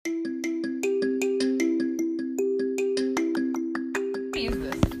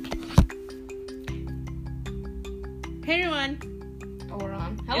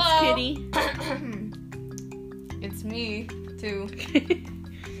community. It's me, too.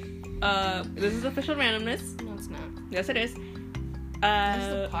 This is official randomness. No, it's not. Yes, it is. This is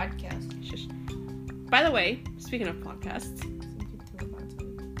a podcast. Shush. By the way, speaking of podcasts.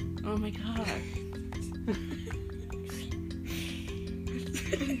 Oh my god.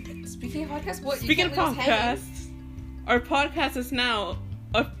 Speaking of podcasts, what? Speaking of podcasts, our podcast is now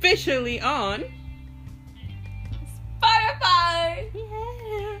officially on Spotify!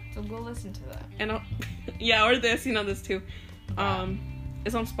 Yeah. So go listen to that. And yeah, or this, this too.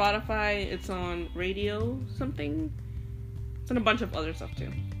 It's on Spotify, it's on radio something. It's on a bunch of other stuff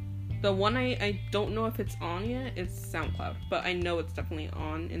too. The one I don't know if it's on yet is SoundCloud, but I know it's definitely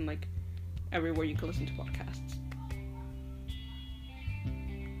on in like everywhere you can listen to podcasts.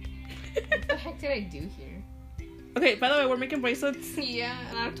 What the heck did I do here? Okay, by the way, we're making bracelets. Yeah,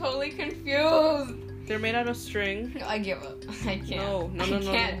 and I'm totally confused. They're made out of string. I give up. I can't. No. I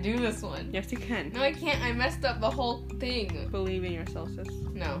can't do this one. Yes, you can. No, I can't. I messed up the whole thing. Believe in yourself, sis.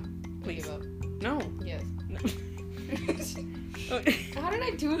 No. Please. I give up. No. Yes. No. How did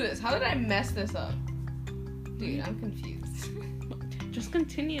I do this? How did I mess this up? Dude, I'm confused. Just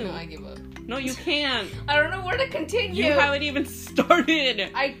continue. No, I give up. No, you can't. I don't know where to continue. You haven't even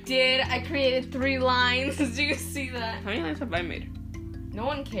started. I did. I created 3 lines. Do you see that? How many lines have I made? No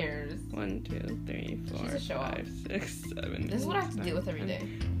one cares. 1, 2, 3, 4, She's a show-off. 5, 6, 7. This is what I have to deal with every day.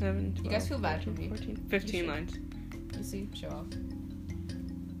 11, 12, You guys feel bad for me. 14, 15 lines. You see? Show off.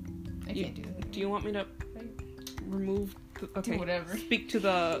 I can't do this. Do you want me to remove? Okay. Do whatever. Speak to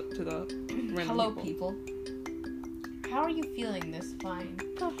the random Hello, people. How are you feeling this fine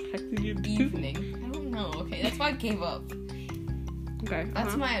What the heck did you do? evening? I don't know. Okay, that's why I gave up. Okay.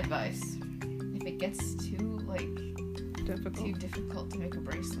 That's my advice. If it gets too difficult. difficult to make a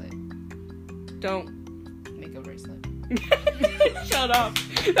bracelet, Don't make a bracelet. shut up.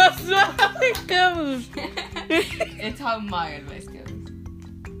 That's not how it goes. It's how my advice goes.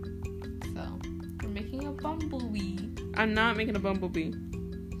 So, we're making a bumblebee. I'm not making a bumblebee.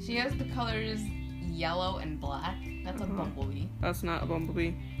 She has the colors yellow and black. That's a bumblebee. That's not a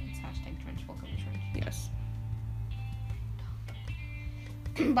bumblebee. It's hashtag trench. Welcome to trench. Yes.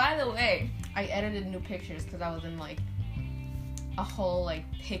 By the way, I edited new pictures because I was in a whole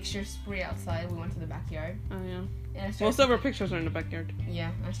picture spree outside. We went to the backyard. Oh yeah. And I started Most of our pictures are in the backyard.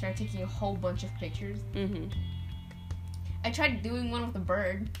 Yeah, I started taking a whole bunch of pictures. Mhm. I tried doing one with a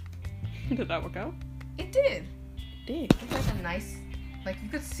bird. Did that work out? It did. Did. It's a nice, you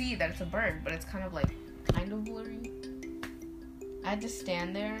could see that it's a bird, but it's kind of blurry. I had to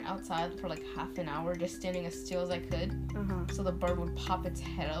stand there outside for half an hour, just standing as still as I could, so the bird would pop its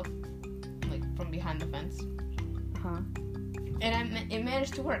head up, from behind the fence. And it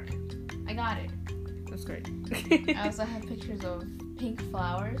managed to work. I got it. That's great. I also have pictures of pink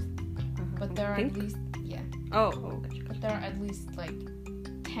flowers, but there are Pink? at least Oh, gotcha. But there are at least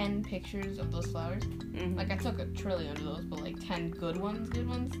 10 pictures of those flowers. Mm-hmm. I took a trillion of those, but 10 good ones.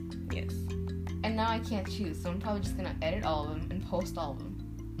 Yes. And now I can't choose, so I'm probably just gonna edit all of them and post all of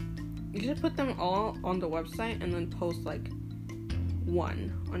them. You should put them all on the website and then post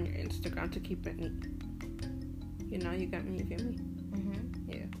one on your Instagram to keep it neat. You get me, you feel me?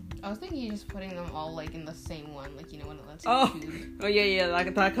 Mm-hmm. Yeah. I was thinking just putting them all in the same one, when it lets you choose. Oh yeah,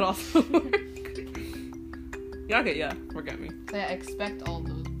 that could also work. Yeah, okay, yeah, forget me. So yeah, expect all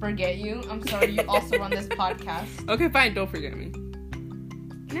those. Forget you? I'm sorry, you also run this podcast. Okay, fine, don't forget me.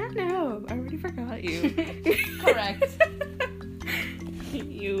 No, I already forgot you. Correct.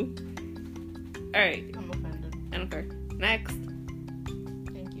 You. Alright. I'm offended. I don't care. Next.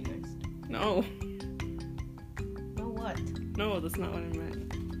 Thank you, next. No. No what? No, that's not what I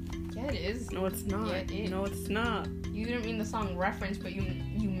meant. Yeah, it is. No, it's not. Yeah, it is. No, it's not. You didn't mean the song reference, but you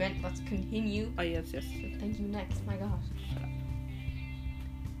meant let's continue. Oh, yes. Thank you, next. My gosh. Shut up.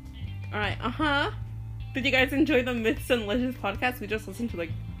 Alright, Did you guys enjoy the Myths and Legends podcast? We just listened to,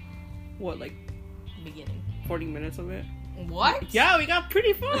 Beginning. 40 minutes of it. What? Yeah, we got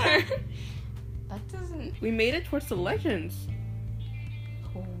pretty far. That doesn't... We made it towards the legends.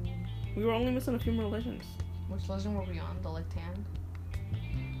 Cool. We were only missing a few more legends. Which legend were we on? The Lictand?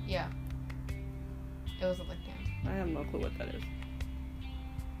 Yeah. It was a Lictand. I have no clue what that is.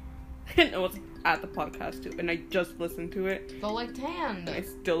 I know it's at the podcast too, and I just listened to it. The Lictand! And I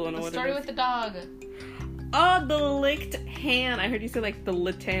still don't know what it is. Started with the dog. Oh, the licked hand. I heard you say the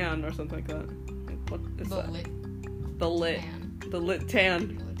litan or something like that. What is that? The lit. Tan. The lit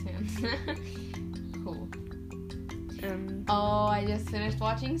tan. Lictand. Cool. Oh, I just finished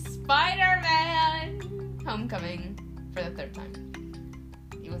watching Spider-Man Homecoming for the 3rd time.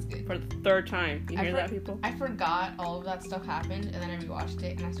 It It was good. For the third time. You hear that, people? I forgot all of that stuff happened, and then I rewatched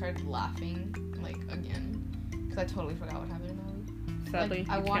it, and I started laughing, like, again. Because I totally forgot what happened in that movie. Sadly, like,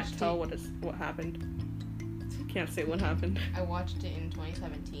 I can't tell what happened. Can't say what happened. I watched it in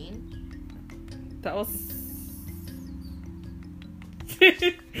 2017. That was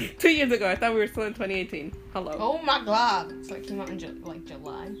 2 years ago. I thought we were still in 2018. Hello. Oh my god. So it came out in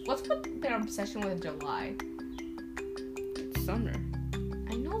July. What's with their obsession with July? It's summer.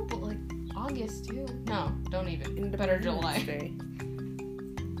 I know, but like August too. No, don't even. Better July. Day.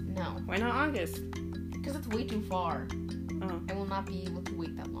 No. Why not August? Because it's way too far. I will not be able to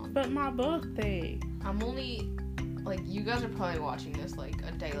wait that long. But my birthday. I'm only, like, you guys are probably watching this, like,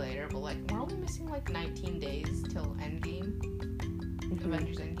 a day later, but, like, we're only missing, like, 19 days till Endgame. Mm-hmm.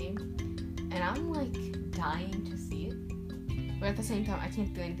 Avengers Endgame. And I'm, like, dying to see it. But at the same time, I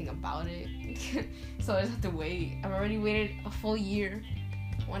can't do anything about it. So I just have to wait. I've already waited a full year.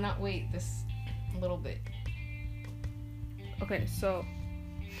 Why not wait this little bit? Okay, so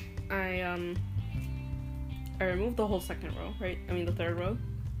I removed the whole second row, right? I mean the third row.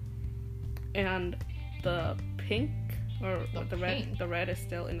 And the pink or the red is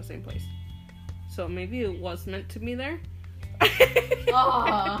still in the same place. So maybe it was meant to be there.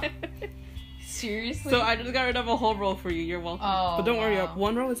 Seriously? So I just got rid of a whole row for you. You're welcome. But don't worry,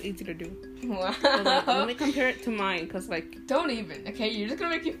 one row is easy to do. Wow. So, like, let me compare it to mine, cause like. Don't even. Okay, you're just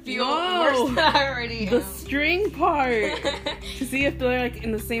gonna make me feel worse than I already am. The string part to see if they're like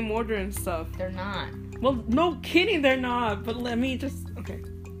in the same order and stuff. They're not. Well, no kidding, they're not. But let me just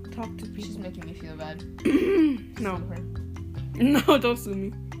talk to people. She's making me feel bad. No. No, don't sue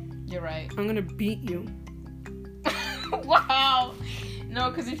me. You're right. I'm gonna beat you. Wow. No,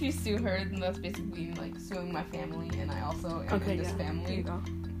 because if you sue her, then that's basically like suing my family, and I also am in this family. There you go.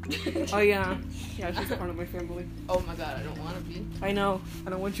 Oh yeah, she's part of my family. Oh my god, I don't want to be. I know. I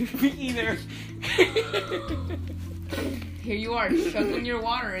don't want you to be either. Here you are, chugging your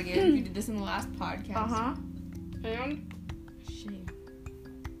water again. You did this in the last podcast. And? Shame.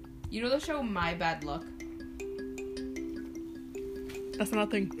 You know the show My Bad Luck? That's not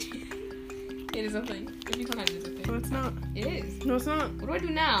a thing. It is a thing. If you find it is a thing. No, it's not. It is. No, it's not. What do I do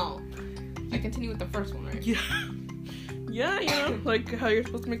now? I continue with the first one, right? Yeah. Yeah, you know, like how you're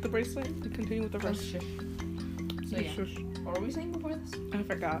supposed to make the bracelet. You continue with the rest. So yeah. What were we saying before this? I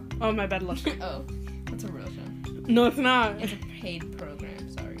forgot. Oh, My Bad Luck. Oh, that's a real show. No, it's not. It's a paid program.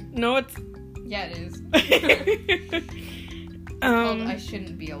 Sorry. No, it's. Yeah, it is. It's called I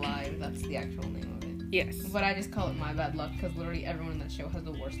Shouldn't Be Alive. That's the actual name of it. Yes. But I just call it My Bad Luck because literally everyone in that show has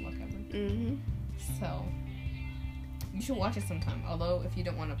the worst luck ever. Mm-hmm. So you should watch it sometime. Although if you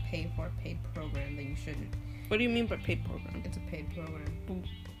don't want to pay for a paid program, then you shouldn't. What do you mean by paid program? It's a paid program.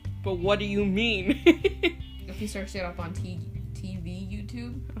 But what do you mean? If you search it up on TV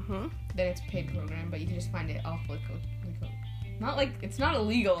YouTube, then it's a paid program. But you can just find it off like a not like it's not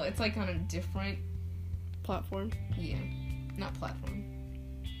illegal. It's like on a different platform. Yeah, not platform.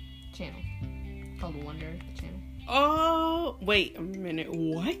 Channel called Wonder. The channel. Oh wait a minute.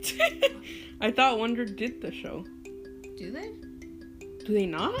 What? I thought Wonder did the show. Do they? Do they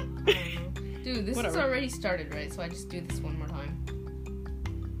not? I don't know. Dude, this has already started, right? So I just do this one more time.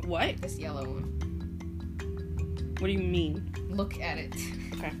 What? This yellow one. What do you mean? Look at it.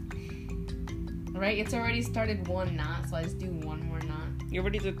 Okay. Right? It's already started one knot, so I just do one more knot. You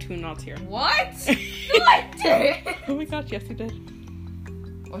already did 2 knots here. What? No, I didn't! Oh my gosh, yes you did.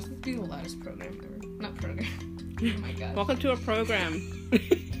 What's this be the loudest program ever? Not program. Oh my gosh. Welcome to a program.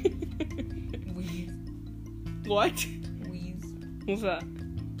 Wheeze. What? Wheeze. What's that?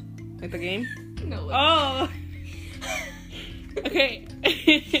 Like the game? No. Like oh! Okay.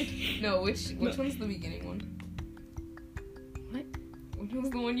 No, which one's the beginning one? What? Which one's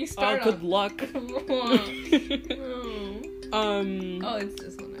the one you start on? Good luck. Oh, it's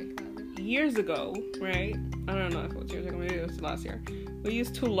this one. I got it. Years ago, right? I don't know if it was years ago. Maybe it was last year. We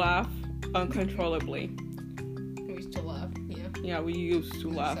used to laugh uncontrollably. We used to laugh. Yeah. Yeah, we used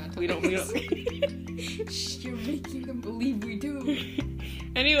to laugh. We don't. You're making them believe we do.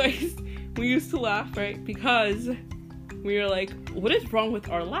 Anyways, we used to laugh, right? Because we were like, what is wrong with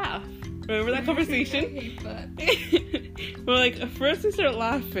our laugh? Remember that conversation? I hate that. We're like, at first we start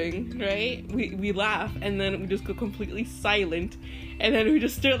laughing, right? We laugh, and then we just go completely silent. And then we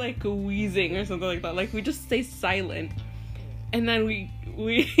just start, like, wheezing or something like that. Like, we just stay silent. And then we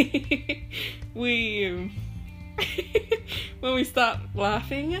when we stop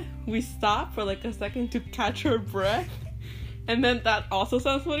laughing, we stop for, like, a second to catch our breath. And then that also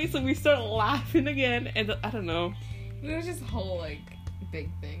sounds funny, so we start laughing again, and I don't know. It was just a whole, like, big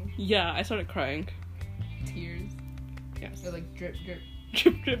thing. Yeah, I started crying. Tears. Yes. They're like drip, drip.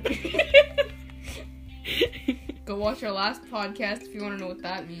 Drip, drip. Go watch our last podcast if you want to know what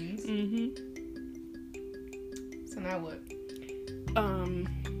that means. Mm-hmm. So now what? I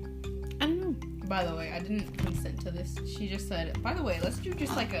don't know. By the way, I didn't consent to this. She just said, by the way, let's do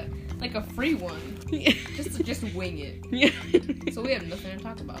just like a free one. just wing it. Yeah. So we have nothing to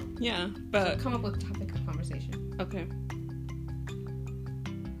talk about. Yeah, but... So come up with a topic of conversation. Okay.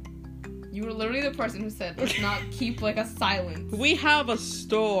 You were literally the person who said, let's not keep like a silence. We have a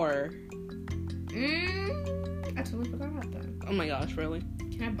store. I totally forgot about that. Oh my gosh, really?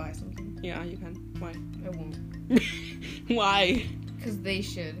 Can I buy something? Yeah, you can. Why? I won't. Why? Because they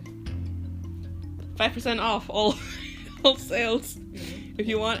should. 5% off all sales. Mm-hmm. If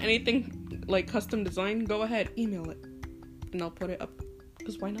you want anything like custom design, go ahead, email it, and I'll put it up.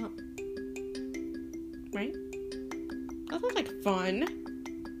 Because why not? Right? That sounds like fun.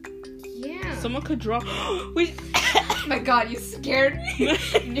 Yeah. Someone could draw. We. Oh my god, you scared me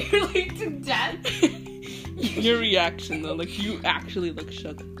nearly to death. Your reaction though, like you actually look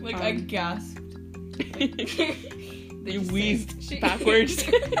shook. Like I gasped. Like, you wheezed backwards.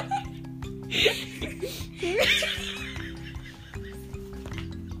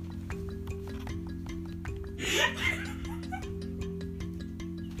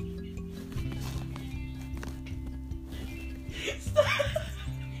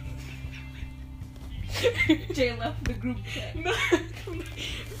 Jay left the group chat.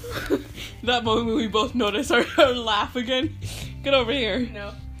 That moment we both notice our laugh again. Get over here.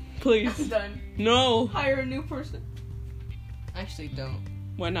 No. Please. I'm done. No. Hire a new person. Actually, don't.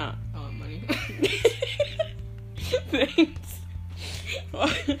 Why not? I want money. Thanks.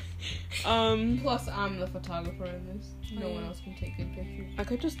 Plus, I'm the photographer in this. No one else can take good pictures. I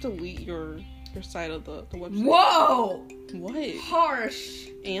could just delete your side of the website. Whoa! What? Harsh.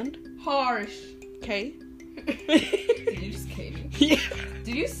 And? Harsh. Okay. Did you just kidding me? Yeah.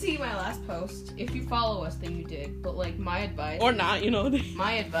 Did you see my last post? If you follow us, then you did. But like my advice, Or not, you know.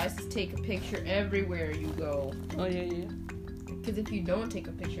 My advice is take a picture everywhere you go. Oh yeah. Because if you don't take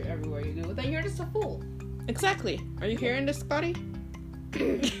a picture everywhere you go, then you're just a fool. Exactly. Are you hearing this, Scotty?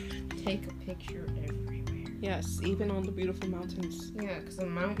 Take a picture everywhere. Yes, even on the beautiful mountains. Yeah, because a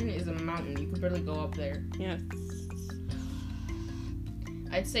mountain is a mountain. You can barely go up there. Yes.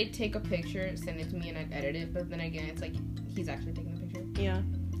 I'd say take a picture, send it to me, and I'd edit it. But then again, it's like he's actually taking the picture. Yeah.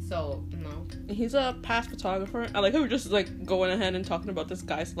 So no. He's a past photographer. I like how we're just like going ahead and talking about this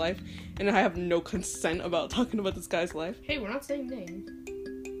guy's life, and I have no consent about talking about this guy's life. Hey, we're not saying names.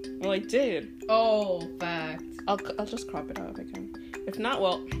 Well, I did. Oh, fact. I'll just crop it out if I can. If not,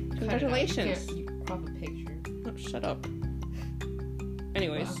 well, congratulations. You crop a picture. Oh, shut up.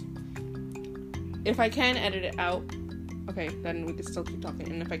 Anyways, Wow. If I can edit it out, okay, then we can still keep talking.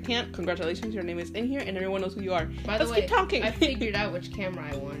 And if I can't, congratulations, your name is in here, and everyone knows who you are. By Let's the way, keep talking. I figured out which camera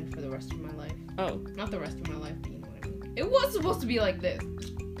I wanted for the rest of my life. Oh. Not the rest of my life, but you know what I mean. It was supposed to be like this.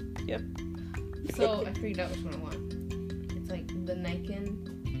 Yep. So I figured out which one I want. It's like the Nikon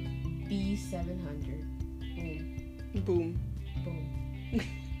B700. Boom. Boom. Boom.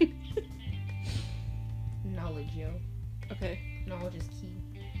 Knowledge, yo. Okay. Knowledge is key.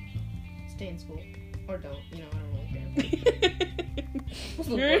 Stay in school. Or don't. You know, I don't really care. What's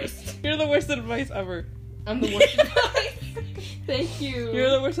the worst? You're the worst advice ever. I'm the worst advice. Thank you. You're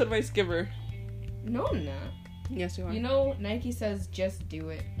the worst advice giver. No, I'm not. Yes, you are. You know, Nike says just do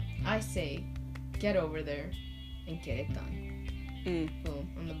it. I say, get over there and get it done. Boom.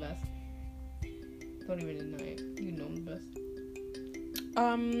 I'm the best. Don't even deny it. You know I'm the best.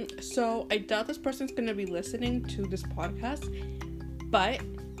 So I doubt this person's gonna be listening to this podcast, but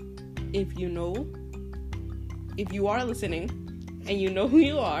if you are listening and you know who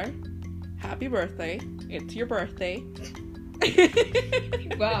you are, happy birthday. It's your birthday.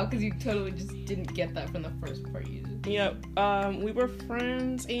 Wow, because you totally just didn't get that from the first part you did. Yep. We were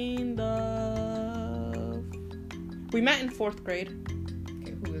friends we met in 4th grade.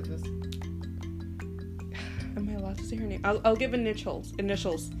 Okay, who is this? Am I allowed to say her name? I'll give initials.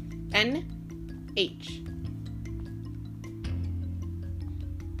 N-H.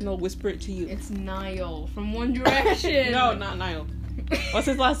 And I'll whisper it to you. It's Niall from One Direction. No, not Niall. What's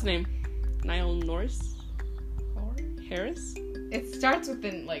his last name? Niall Norris? Harris? It starts with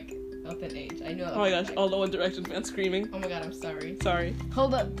an H. I know that. Oh my gosh, all the One Direction fans screaming. Oh my god, I'm sorry. Sorry.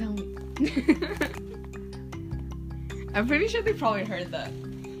 Hold up, tell me. I'm pretty sure they probably heard that.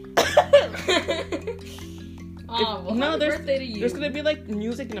 Happy birthday to you. There's gonna be like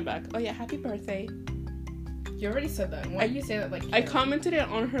music in the back. Oh yeah, happy birthday. You already said that. Why do you say that like I commented it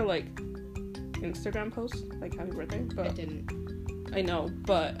on her like Instagram post, like happy birthday, but I didn't. I know,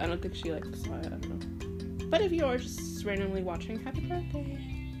 but I don't think she like saw it. I don't know. But if you are just randomly watching, happy birthday.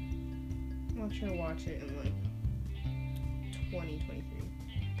 I'm not sure to watch it in like 2023.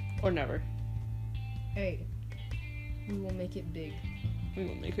 Or never. Hey, we will make it big. We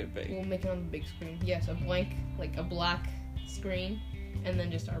will make it big. We'll make it on the big screen. Yes, a black screen, and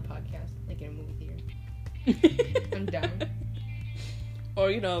then just our podcast, like in a movie theater. I'm down. Or,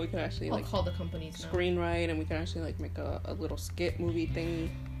 you know, we could actually, I'll call the companies screenwrite, and we can actually, like, make a little skit movie thingy.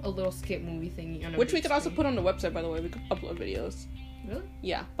 A little skit movie thingy on a Which we could screen. also put on the website, by the way. We could upload videos. Really?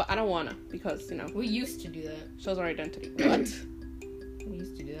 Yeah, but I don't wanna, because, you know. We used to do that. Shows our identity. What? We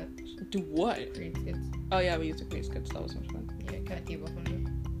used to do that. Do what? Create skits. Oh, yeah, we used to create skits. That was much fun. Yeah, I kind of gave up on it.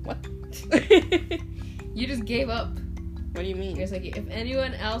 What? You just gave up. What do you mean? You're just like, if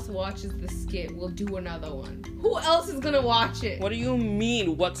anyone else watches the skit, we'll do another one. Who else is gonna watch it? What do you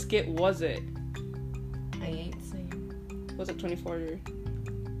mean? What skit was it? I ain't saying. Was it 24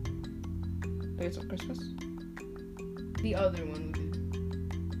 Days of Christmas? The other one we did.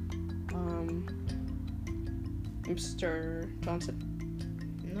 Mr. Johnson?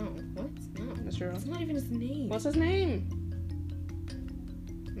 No. What? No. Mr. That's not even his name. What's his name?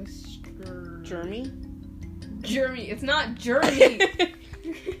 Mr. Jeremy? Jeremy. It's not Jeremy.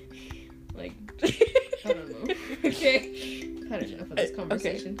 Like, I don't know. Okay. I've had enough of this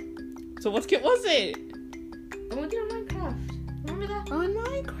conversation. Okay. So what skit was it? I went on Minecraft. Remember that? On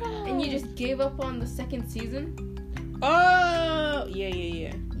Minecraft. And you just gave up on the second season? Oh!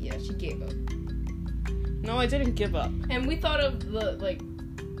 Yeah. Yeah, she gave up. No, I didn't give up. And we thought of the,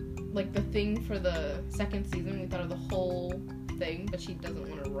 like the thing for the second season. We thought of the whole thing, but she doesn't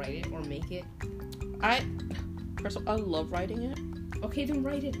want to write it or make it. First of all, I love writing it. Okay, then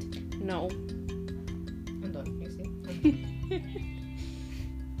write it. No. I'm done. You see?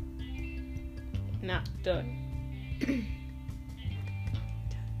 Not done.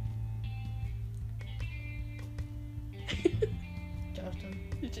 Josh done.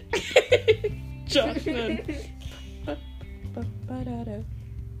 Josh done.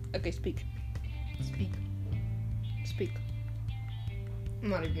 Okay, speak. Speak. I'm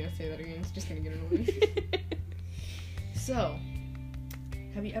not even gonna say that again. It's just gonna get annoying. So,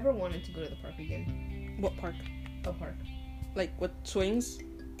 have you ever wanted to go to the park again? What park? A park. Like with swings?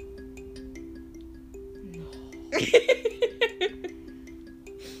 No.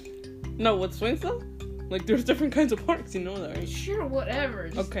 No, with swings though? Like there's different kinds of parks, you know that, right? Sure, whatever.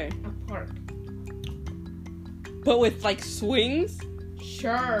 Just Okay. a park. But with like swings?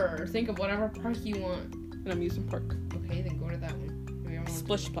 Sure. Think of whatever park you want. An amusement park. Okay, then go to that one.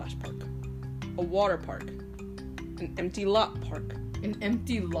 Splish Splash Park. A water park. An empty lot park. An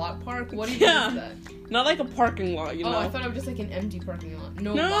empty lot park? What do you Yeah. mean that? Not like a parking lot, you know? Oh, I thought it was just like an empty parking lot.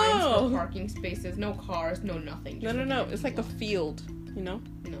 No No. lines for parking spaces, no cars, no nothing. No. It's like a field, you know?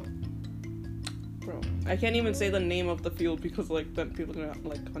 No. Bro, I can't even say the name of the field because, like, then people are gonna,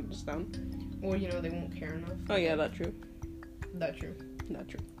 like, hunt us down. Or, you know, they won't care enough. Oh, yeah, that true. That true. That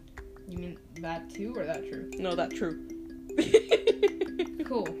true. You mean that too, or that true? No, that true.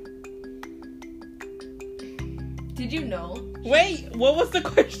 Cool. Did you know? Wait, what was the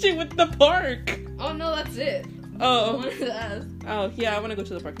question with the park? Oh, no, that's it. Oh. I wanted to ask. Oh, yeah, I want to go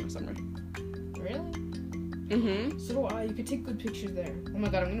to the park in the summer. Really? Mm-hmm. So do I. You could take good pictures there. Oh my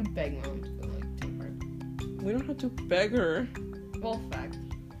god, I'm gonna beg Mom to go, like, to the park. We don't have to beg her. Well, fact.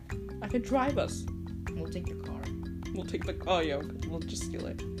 I could drive us. We'll take your car. We'll take the... Oh, yeah, we'll just steal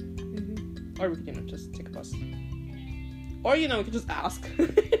it. Mm-hmm. Or we can just take a bus. Or, you know, we could just ask. Or,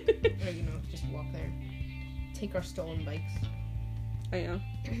 you know, just walk there. Take our stolen bikes. Oh, yeah.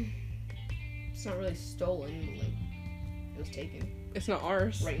 It's not really stolen, but, like, it was taken. It's not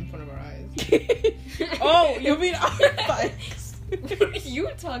ours. Right in front of our eyes. Oh, you mean our bikes? What are you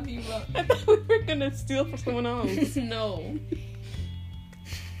talking about? I thought we were gonna steal from someone else. No.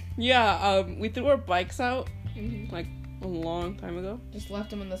 Yeah, we threw our bikes out, Mm-hmm. like, a long time ago. Just left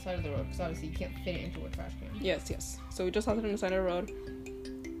them on the side of the road, because obviously you can't fit it into a trash can. Yes. So we just left it on the side of the road.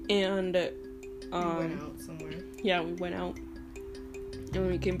 And, We went out somewhere. yeah, we went out. And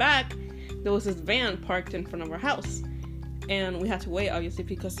when we came back, there was this van parked in front of our house. And we had to wait, obviously,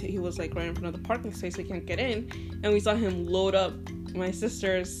 because he was, like, right in front of the parking space, so he can't get in. And we saw him load up my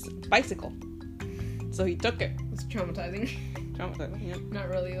sister's bicycle. So he took it. It's traumatizing. Traumatizing, yeah. Not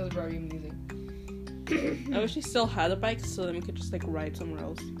really, it was very amusing. I wish he still had a bike, so then we could just, like, ride somewhere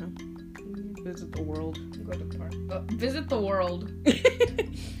else, you know? Visit the world. Go to the park. Visit the world.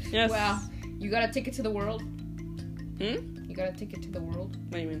 Yes. Wow. You got a ticket to the world? Hmm? You got a ticket to the world?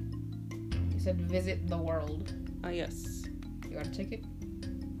 What do you mean? You said visit the world. Yes. You got a ticket?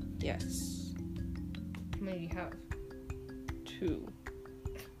 Yes. How many do you have? 2.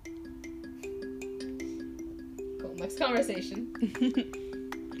 Next conversation.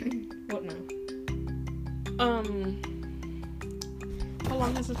 What now? How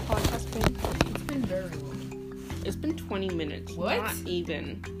long has this podcast been? It's been very long. It's been 20 minutes. What? Not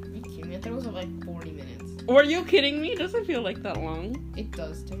even. Are you kidding me? I thought it was like 40 minutes. Were you kidding me? It doesn't feel like that long. It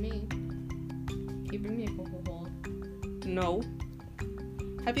does to me. Can you bring me a Coca-Cola? No.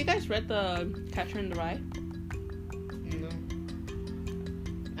 Have you guys read the Catcher in the Rye? No.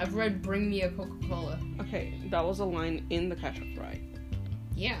 I've read Bring Me a Coca-Cola. Okay, that was a line in the Catcher in the Rye.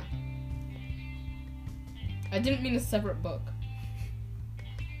 Yeah. I didn't mean a separate book.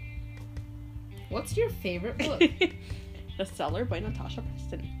 What's your favorite book? The Cellar by Natasha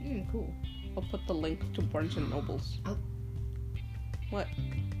Preston. Cool. I'll put the link to Barnes and Nobles. What?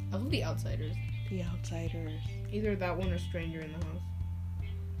 I love The Outsiders. The Outsiders. Either that one or Stranger in the House.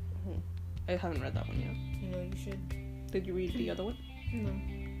 I haven't read that one yet. You know, you should. Did you read the other one? No.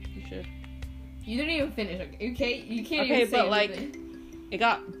 You should. You didn't even finish. Okay, you can't okay, even say but anything. it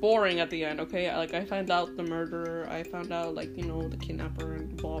got boring at the end. Okay, like I found out the murderer. I found out the kidnapper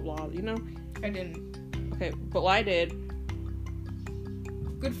and blah blah. I didn't. Okay, but I did.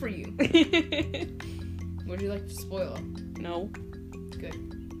 Good for you. Would you like to spoil? No. Good.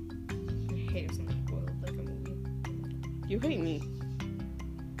 I hate if someone spoiled like a movie. You hate me.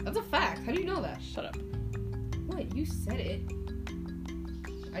 That's a fact. How do you know that? Shut up. What? You said it.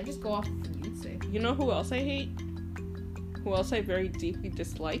 I just go off of what you say. You know who else I hate? Who else I very deeply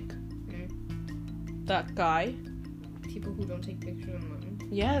dislike? That guy. People who don't take pictures on mountains.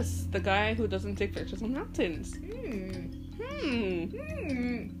 Yes, the guy who doesn't take pictures on mountains. He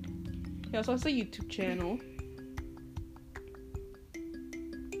also has a YouTube channel.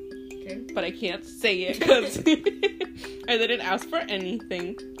 Okay. But I can't say it because I didn't ask for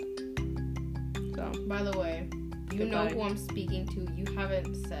anything. So. By the way, you Goodbye. know who I'm speaking to. You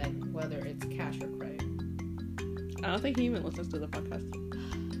haven't said whether it's cash or credit. I don't think he even listens to the podcast.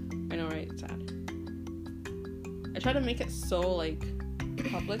 I know, right? It's sad. I try to make it so,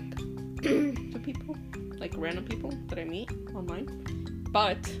 public to people. Random people that I meet online.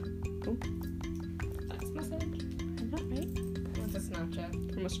 But... Oh, That's message. I'm not right. What's a Snapchat?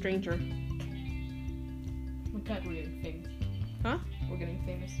 From a stranger. Oh my god, we're getting famous. Huh? We're getting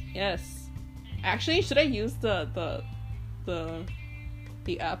famous. Yes. Actually, should I use the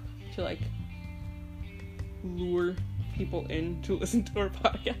app to, lure people in to listen to our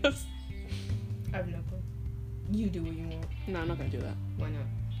podcast? I have no clue. You do what you want. No, I'm not gonna do that. Why not?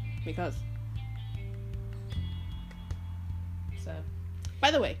 Because. Sad. By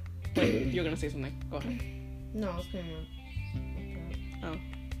the way, wait, you're gonna say something. Go ahead. No, I was gonna. Oh.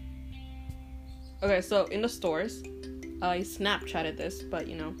 Okay, so in the stores, I Snapchatted this, but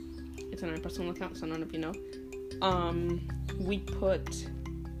it's on my personal account, so none of you know. We put.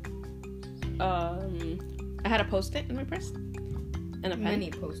 I had a Post-it in my purse. And a pen. Many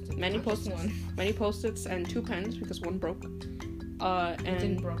Post-its. Many Post-its and 2 pens because one broke. It And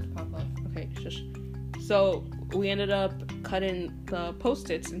didn't broke to pop up. Okay, shush. So we ended up cutting the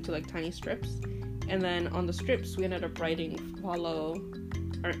Post-its into tiny strips, and then on the strips we ended up writing follow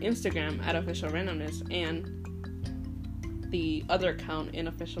our Instagram at Official Randomness and the other account in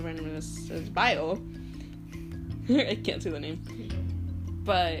Official Randomness's bio. I can't see the name,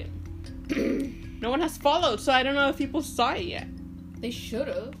 but no one has followed, so I don't know if people saw it yet. They should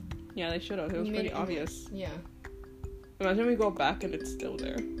have. Yeah, they should have. It was pretty obvious. Yeah. Imagine we go back and it's still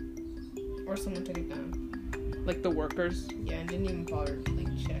there. Or someone took it down. The workers. Yeah, and didn't even bother to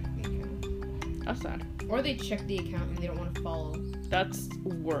check the account. That's sad. Or they check the account and they don't want to follow. That's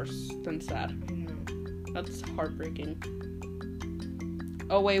worse than sad. I know. That's heartbreaking.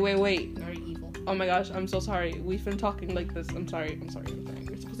 Oh, wait. Very evil. Oh my gosh, I'm so sorry. We've been talking like this. I'm sorry. We're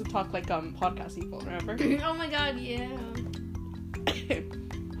supposed to talk like podcast people, remember? Oh my god, yeah. How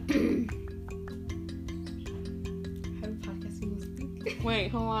do podcast people speak?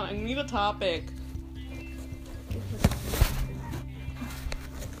 Wait, hold on. I need a topic.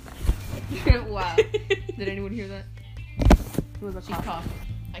 Wow. Did anyone hear that? It was a She cough. coughed.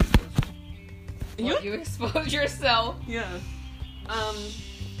 I exposed you. You? What, you exposed yourself. Yeah.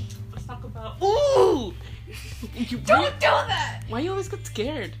 Let's talk about. Ooh! Don't do that! Why you always get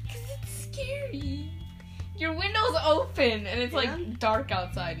scared? Because it's scary. Your window's open and it's dark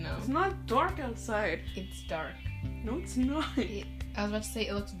outside now. It's not dark outside. It's dark. No, it's not. I was about to say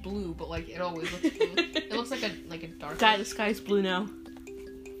it looks blue, but it always looks blue. It looks like a dark. Guy, the sky's blue now.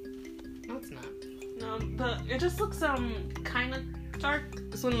 No, it's not. No, it just looks kind of dark.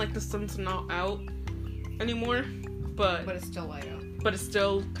 It's when the sun's not out anymore, but it's still light out. But it's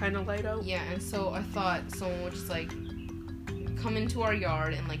still kind of light out. Yeah, and so I thought someone would just come into our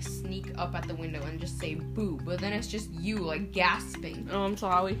yard and like sneak up at the window and just say boo, but then it's just you like gasping. Oh, I'm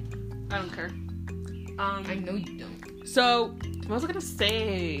sorry. I don't care. I know you don't. So, what was I gonna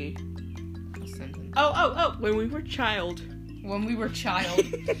say? A sentence. Oh, when we were child. When we were child.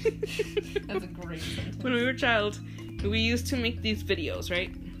 That's a great sentence. When we were child, we used to make these videos,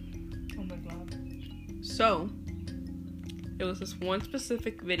 right? Oh my god. So, it was this one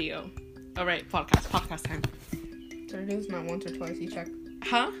specific video. Alright, podcast time. Did I do this not once or twice? You check.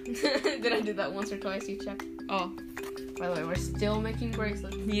 Huh? Did I do that once or twice? You check. Oh. By the way, we're still making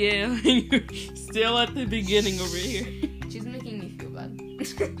bracelets. Yeah, you're still at the beginning over here. She's making me feel bad.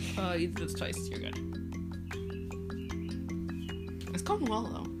 You did this twice, you're good. It's going well,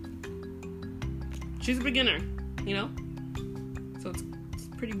 though. She's a beginner, you know? So it's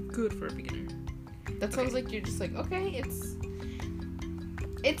pretty good for a beginner. That sounds like you're just like, okay,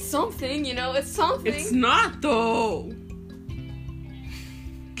 it's something, you know? It's something. It's not, though!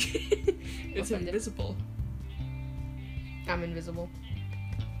 It's invisible. I'm invisible.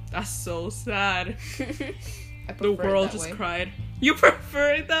 That's so sad. I The prefer world it that just way. cried. You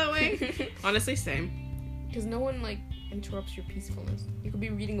prefer it that way? Honestly, same. Because no one, like, interrupts your peacefulness. You could be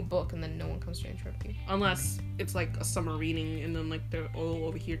reading a book and then no one comes to interrupt you. Unless it's like a summer reading and then like they're all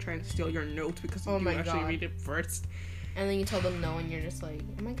over here trying to steal your notes because Oh you my actually God. read it first. And then you tell them no and you're just like,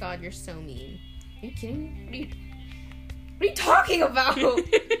 oh my god, you're so mean. Are you kidding me? What are you talking about?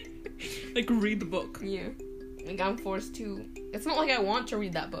 Like, read the book. Yeah. Like, I'm forced to... It's not like I want to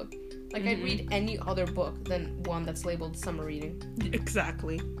read that book. Like, I'd read any other book than one that's labeled summer reading.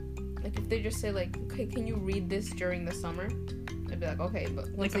 Exactly. Like, if they just say, like, okay, can you read this during the summer? I'd be like, okay,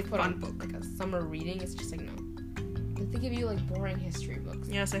 but once Like they a put fun on, book. like, a summer reading, it's just like, no. Like, they give you, like, boring history books.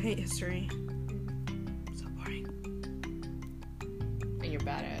 Yes, I hate history. So boring. And you're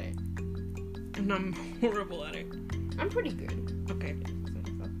bad at it. And I'm horrible at it. I'm pretty good. Okay.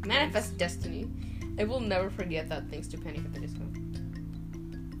 Manifest Destiny. I will never forget that thanks to Panic at the Disco.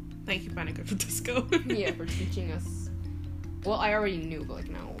 Thank you, Panic at the Disco. Yeah, for teaching us. Well, I already knew, but like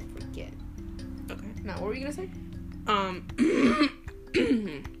now I won't forget. Okay. Now, what were you gonna say?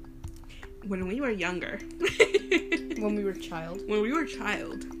 When we were younger. When we were child. When we were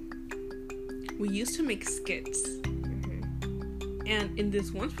child, we used to make skits. Mm-hmm. And in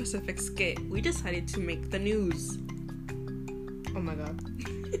this one specific skit, we decided to make the news. Oh my god.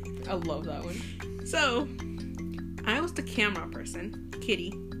 I love that one. So, I was the camera person,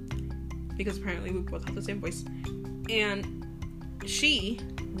 Kitty, because apparently we both have the same voice, and she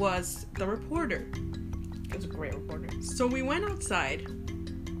was the reporter. It was a great reporter. So we went outside,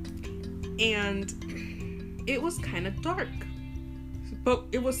 and it was kind of dark, but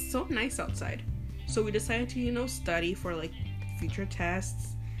it was so nice outside. So we decided to, study for like future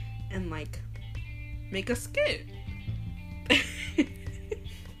tests and like make a skit.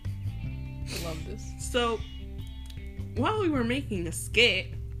 Love this. So, while we were making a skit,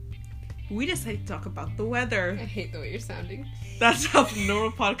 we decided to talk about the weather. I hate the way you're sounding. That's how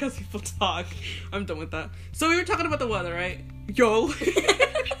normal podcast people talk. I'm done with that. So we were talking about the weather, right? Yo.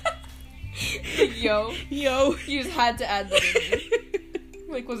 Yo. Yo. You just had to add that in there.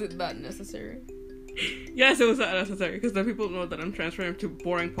 Like, was it that necessary? Yes, it was that necessary, because then people know that I'm transferring to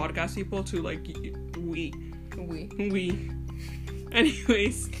boring podcast people to, like, we.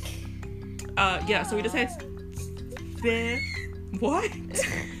 Anyways. Yeah, so we decided what?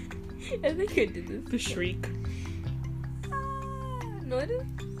 I think I did this. The shriek. No, I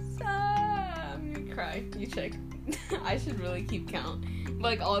didn't. I'm gonna cry. You check. I should really keep count. But,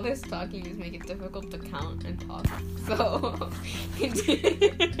 like, all this talking just make it difficult to count and talk. So,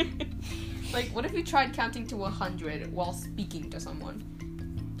 like, what if you tried counting to 100 while speaking to someone?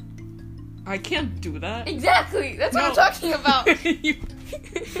 I can't do that. Exactly! That's what I'm talking about!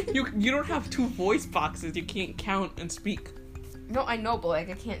 you don't have two voice boxes. You can't count and speak. No, I know, but, like,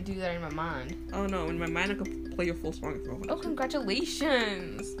 I can't do that in my mind. Oh, no. In my mind, I could play a full song if you want. Oh,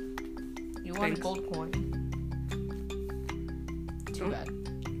 congratulations! You won a Thanks. gold coin. Too bad.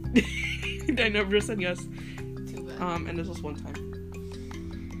 I never said yes. Too bad. And this was one time.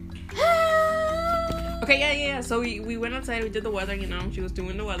 Okay, yeah. So we went outside, we did the weather, she was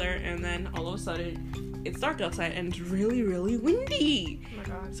doing the weather, and then all of a sudden, it's dark outside, and it's really, really windy. Oh my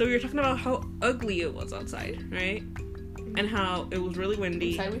god. So we were talking about how ugly it was outside, right? And how it was really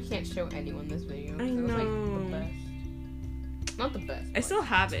windy. I'm sad we can't show anyone this video. I It was, like, know. the best. Not the best. I but, still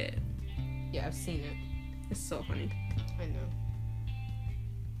have it. Yeah, I've seen it. It's so funny. I know.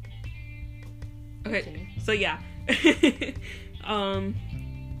 Okay, Continue. so yeah.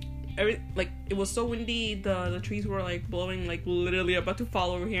 It was so windy, the trees were like blowing, like literally about to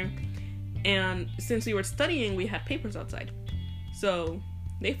fall over here. And since we were studying, we had papers outside. So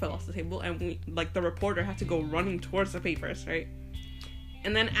they fell off the table, and the reporter had to go running towards the papers, right?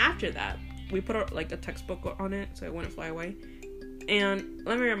 And then after that, we put a textbook on it so it wouldn't fly away. And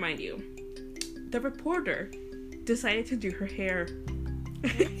let me remind you, the reporter decided to do her hair.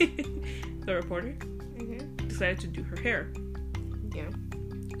 The reporter decided to do her hair. Yeah.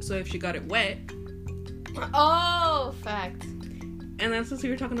 So if she got it wet. Oh, fact. And then since we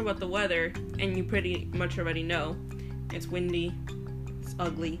were talking about the weather, and you pretty much already know, it's windy, it's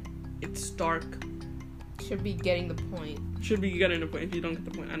ugly, it's dark. Should be getting the point. Should be getting the point. If you don't get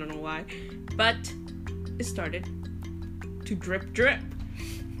the point, I don't know why. But it started to drip.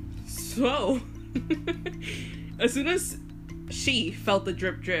 So, as soon as she felt the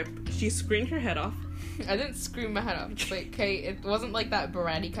drip, she screamed her head off. I didn't scream my head off. It's like, okay, it wasn't like that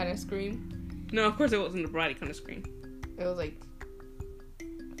bratty kind of scream. No, of course it wasn't a bratty kind of scream. It was like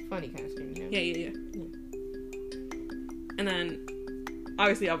funny kind of scream, you know? Yeah. And then,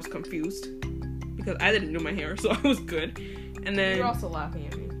 obviously, I was confused because I didn't do my hair, so I was good. And then you were also laughing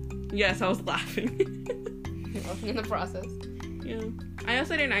at me. Yes, I was laughing. You're laughing in the process. Yeah. I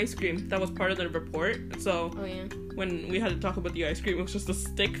also had an ice cream that was part of the report. So oh yeah. When we had to talk about the ice cream, it was just a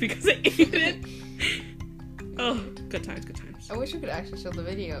stick because I ate it. Oh, good times. I wish we could actually show the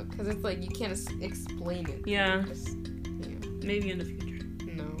video because it's like you can't explain it. Yeah. Just, you know. Maybe in the future.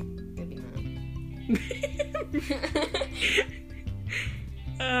 No, maybe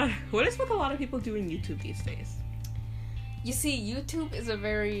not. What is with a lot of people doing YouTube these days? You see, YouTube is a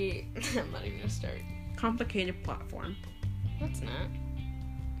very I'm not even gonna start. Complicated platform. No, it's not.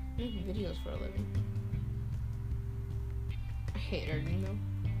 I make videos for a living. I hate editing though.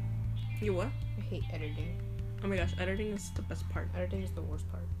 You what? I hate editing. Oh my gosh, editing is the best part. Editing is the worst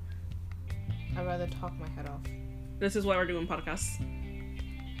part. I'd rather talk my head off. This is why we're doing podcasts.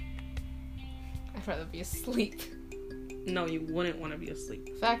 I'd rather be asleep. No, you wouldn't want to be asleep.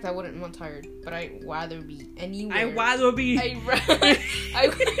 In fact, I wouldn't want tired, but I'd rather be anywhere. I'd rather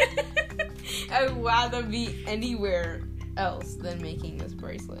be anywhere else than making this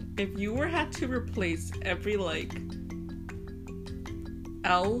bracelet. If you had to replace every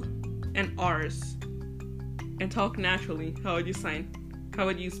L and R's and talk naturally, how would you sign? How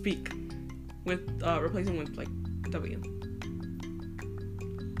would you speak with replacing with W?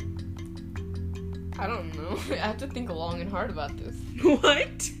 I don't know. I have to think long and hard about this.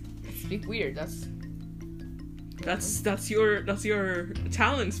 What? Speak weird. That's your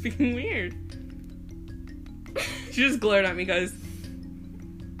talent, speaking weird. She just glared at me, guys.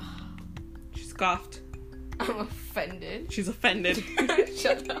 She scoffed. I'm offended. She's offended.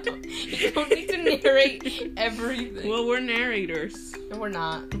 Shut up. You don't need to narrate everything. Well, we're narrators. No, we're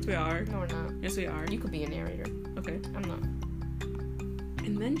not. Yes, we are. No, we're not. Yes, we are. You could be a narrator. Okay. I'm not.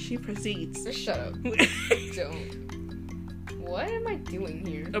 And then she proceeds. Just shut up. Don't. What am I doing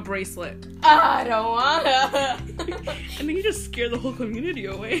here? A bracelet. I don't wanna. And then you just scare the whole community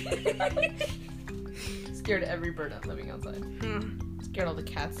away. Scared every bird that's living outside. Scared all the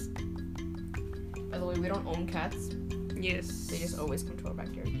cats. By the way, we don't own cats. Yes. They just always come to our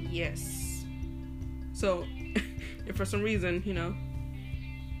backyard. Yes. So, if for some reason,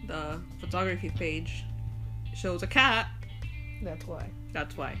 the photography page shows a cat, that's why.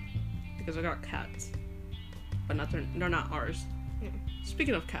 That's why. Because I got cats. But they're not ours. Yeah.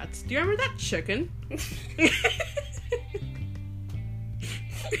 Speaking of cats, do you remember that chicken?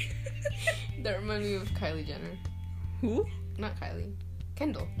 That reminds me of Kylie Jenner. Who? Not Kylie.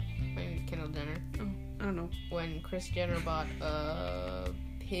 Kendall. My name is Kendall Jenner. Oh, I don't know. When Kris Jenner bought a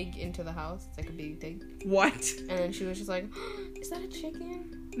pig into the house. It's like a baby pig. What? And then she was just like, is that a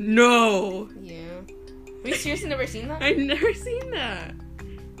chicken? No! Yeah. Have you seriously never seen that? I've never seen that.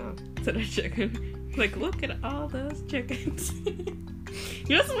 Oh. Is that a chicken? Look at all those chickens.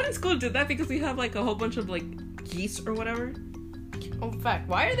 Someone in school did that because we have a whole bunch of geese or whatever. Oh, in fact,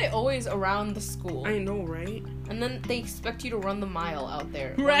 why are they always around the school? I know, right? And then they expect you to run the mile out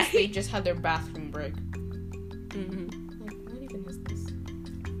there. Right. Once they just had their bathroom break. Mm-hmm. What even is this?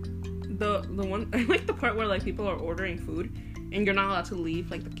 The one I like the part where people are ordering food and you're not allowed to leave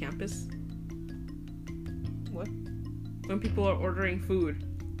the campus. What? When people are ordering food.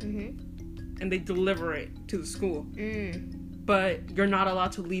 Mm-hmm. And they deliver it to the school. But you're not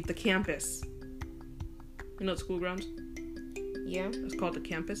allowed to leave the campus. You know the school grounds? Yeah. It's called the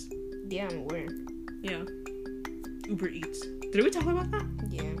campus. Yeah, I'm aware. Yeah. Uber Eats. Did we talk about that?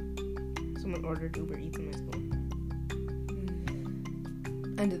 Yeah. Someone ordered Uber Eats in my school.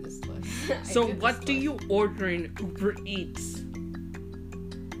 I did this twice. So what do you order in Uber Eats?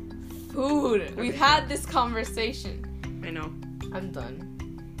 Food. We've had this conversation. I know. I'm done.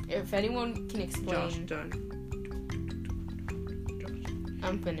 If anyone can explain... Josh, done.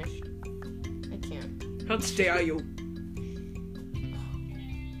 I'm finished. I can't. How dare you?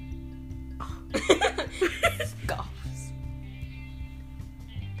 Scoffs.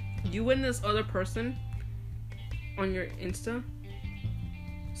 You and this other person on your Insta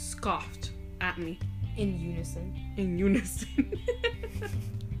scoffed at me. In unison. In unison.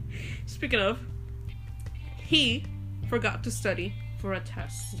 Speaking of, he forgot to study for a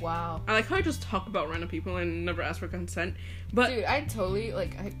test. Wow. I like how I just talk about random people and never ask for consent. But dude, I totally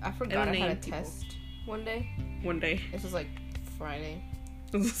I forgot I had a people. test one day. One day. This was like Friday.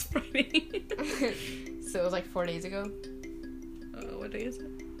 This is Friday. So it was like 4 days ago. What day is it?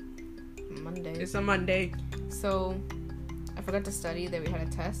 Monday. It's a Monday. So I forgot to study that we had a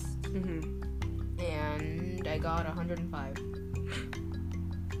test. Mm-hmm. And I got 105.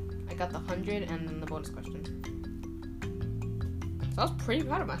 I got the 100 and then the bonus question. So I was pretty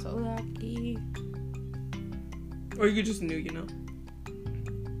proud of myself. Lucky. Or you just knew, you know?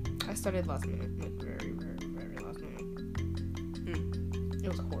 I studied last minute. Like, very, very, very last minute. It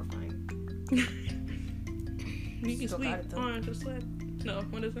was horrifying. Sneaky Still sweet got it, though. orange or sled. No,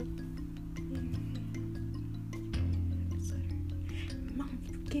 what is it?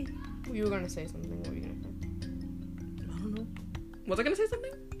 You were gonna say something. What were you gonna say? I don't know. Was I gonna say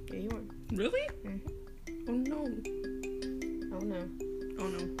something? Yeah, you were. Really? Mm-hmm. Oh no. Oh no. Oh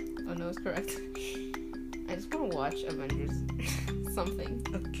no. Oh no is correct. I just want to watch Avengers something.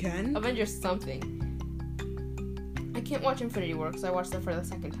 Again? Avengers something. I can't watch Infinity War because I watched that for the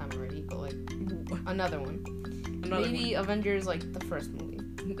second time already, but like another one. Maybe one. Avengers like the first movie.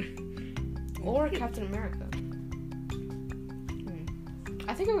 Or Captain America.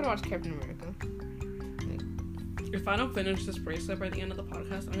 I think I'm gonna watch Captain America. If I don't finish this bracelet by the end of the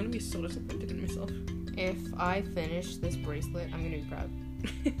podcast, I'm gonna be so disappointed in myself. If I finish this bracelet, I'm gonna be proud.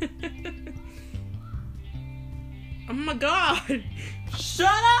 Oh my god!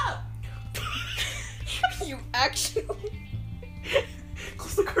 Shut up! You actually...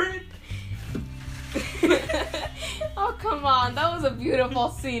 Close the curtain! Oh, come on. That was a beautiful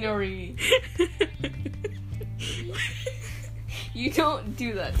scenery. You don't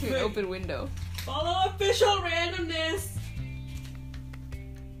do that to an open window. Follow official randomness!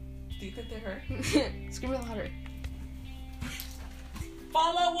 Do you think they heard? Scream it louder.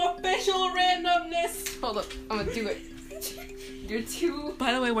 Follow official randomness! Hold up. I'm gonna do it. You're too...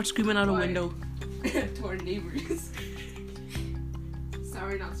 By the way, we're screaming out a window. To our neighbors.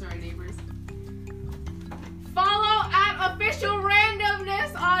 Sorry, not sorry, neighbors. Follow at official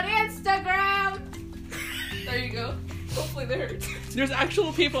randomness on Instagram! There you go. Hopefully they heard. There's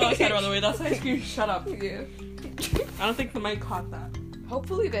actual people outside, by the way. That's why I screamed, shut up. Yeah. I don't think the mic caught that.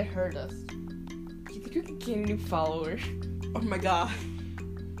 Hopefully they heard us. Do you think we can gain a new follower? Oh my god.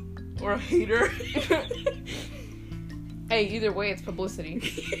 Or a hater. Hey, either way, it's publicity.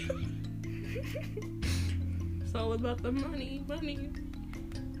 It's all about the money.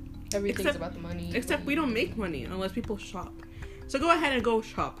 Everything's about the money. Except we don't make money unless people shop. So go ahead and go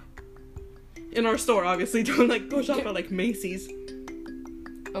shop. In our store, obviously. Don't go shop at Macy's.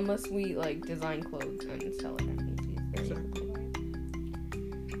 Unless we design clothes and sell it at Macy's. Exactly.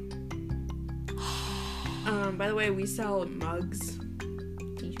 By the way, we sell mugs,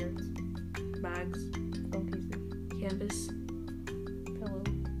 t-shirts, bags, phone cases, canvas, pillows.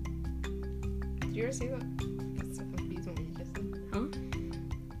 Did you ever see that? That's so confused what you just said. Huh?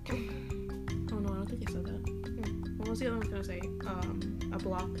 Oh no, I don't think I said that. What was the other one I was gonna say? A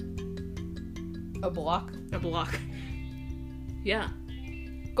block. A block? A block. Yeah.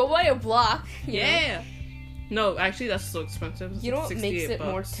 Go buy a block. Yeah. No, actually, that's so expensive. It's you know what makes it $68.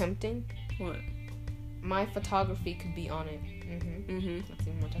 more tempting? What? My photography could be on it. Mm-hmm. That's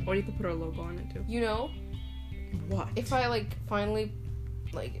even more tempting. Or you could put our logo on it too. You know? What? If I finally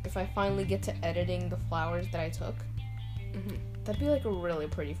get to editing the flowers that I took, that'd be a really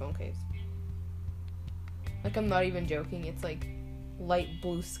pretty phone case. I'm not even joking. It's light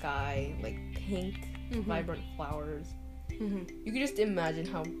blue sky, pink, vibrant flowers. You could just imagine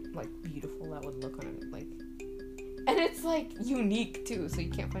how beautiful that would look on it. And it's unique too, so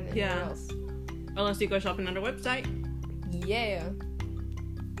you can't find it anywhere else. Unless you go shopping on our website. Yeah.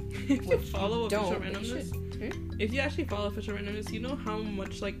 Follow official randomness. If you actually follow official randomness, you know how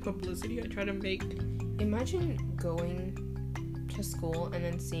much publicity I try to make. Imagine going to school and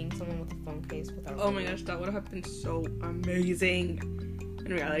then seeing someone with a phone case with our Oh my gosh, that would have been so amazing.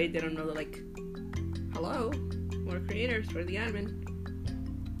 In reality, they don't know that hello, we're creators, we're the admin.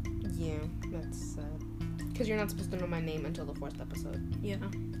 Yeah, that's sad. Because you're not supposed to know my name until the 4th episode. Yeah.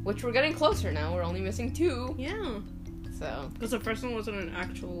 Which we're getting closer now. We're only missing 2. Yeah. So. Because the first one wasn't an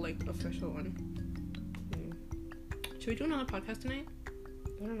actual official one. Should we do another podcast tonight?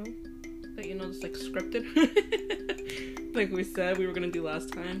 I don't know. That it's like scripted. Like we said we were gonna do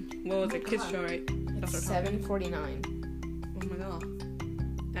last time. What was it? Kids show, right? It's 7:49. Oh my god.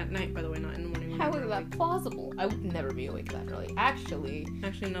 At night, by the way, not in the morning. How is that plausible? I would never be awake that early. Actually,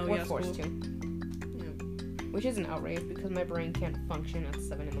 no. We're forced to. Yeah. Which is an outrage because my brain can't function at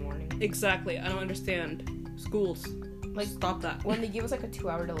 7 in the morning. Exactly. I don't understand. Schools. Like, stop that. When they give us like a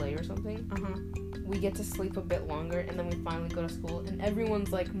 2-hour delay or something, we get to sleep a bit longer, and then we finally go to school, and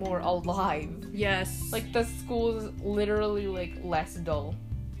everyone's like more alive. Yes. Like the school is literally like less dull.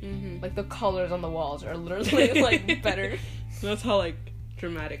 Like the colors on the walls are literally like better. That's how like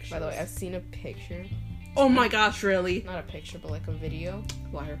dramatic. By the way, I've seen a picture. Oh my gosh, really? Not a picture, but like a video.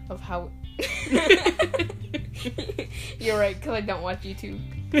 Liar. Of how. You're right, because I don't watch YouTube.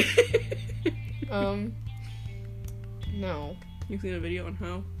 No. You've seen a video on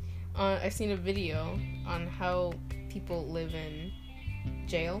how? I've seen a video on how people live in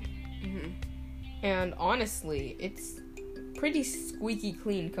jail. And honestly, it's pretty squeaky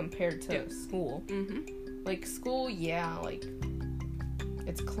clean compared to school. Like, school, yeah, like,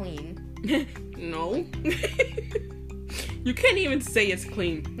 it's clean. No. You can't even say it's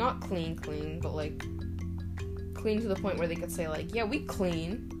clean. Not clean, but, like, clean to the point where they could say, like, yeah, we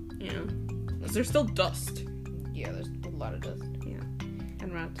clean. Yeah. Because there's still dust. Yeah, there's a lot of dust. Yeah.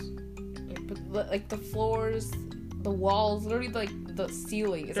 And rats. Yeah, but, like, the floors, the walls, literally, like, the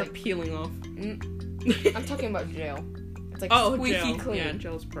ceiling is, they're like... peeling off. I'm talking about jail. It's, like, squeaky jail. clean. Yeah,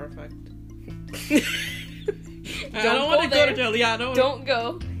 jail's perfect. I don't want to go to jail. Yeah, don't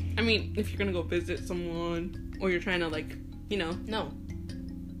go. I mean, if you're gonna go visit someone, or you're trying to, like, No.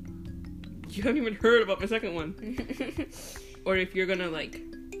 You haven't even heard about my second one. Or if you're gonna, like,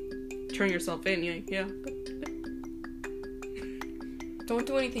 turn yourself in, yeah. Don't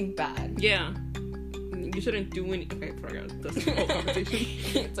do anything bad. Yeah. You shouldn't do any... Okay, I forgot. That's the whole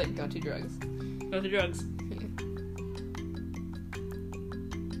conversation. It's like, don't do drugs. Don't do drugs.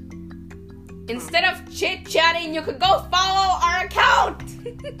 Instead of chit-chatting, you could go follow our account!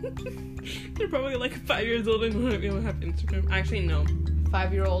 They're probably like 5 years old and won't be able to have Instagram. Actually, no.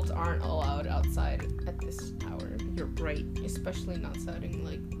 5-year-olds aren't allowed outside at this hour. You're right. Especially not sounding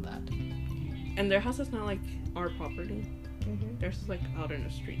like that. And their house is not like our property. Theirs is like out in the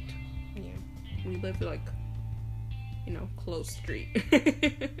street. Yeah. We live like, closed street.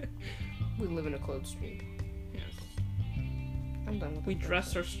 We live in a closed street. Yes. I'm done with We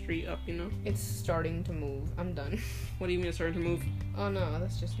dress our street up, It's starting to move. I'm done. What do you mean it's starting to move? Oh no,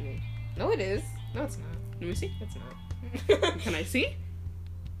 that's just me. No, it is. No, it's not. Let me see. It's not. Can I see?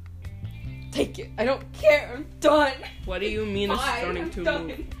 Take it. I don't care. I'm done. What do you mean it's starting to done.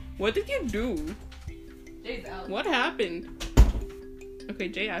 move? What did you do? Jay's out. What happened? Okay,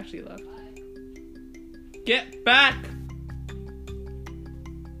 Jay actually left. Get back!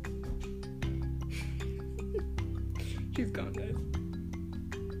 She's gone, guys.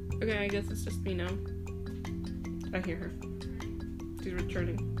 Okay, I guess it's just me now. I hear her. She's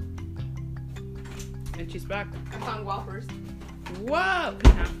returning. And she's back. I found Whoppers. Whoa!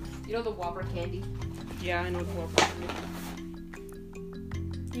 You know the Whopper candy? Yeah, I know the Whopper candy.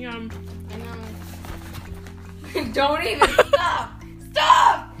 Yum. I know. Don't even stop!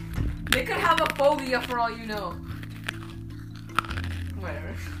 Stop! They could have a phobia for all you know.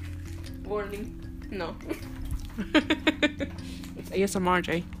 Whatever. Warning. No. It's ASMR,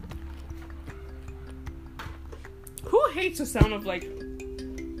 Jay. Who hates the sound of, like,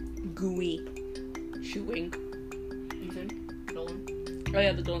 gooey chewing? Ethan. Nolan. Oh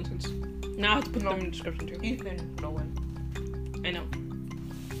yeah, the Dolansons. Now I have to put them in the description too. Ethan. Nolan. I know.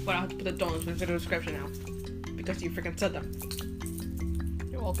 But I have to put the Dolansons in the description now. Because you freaking said them.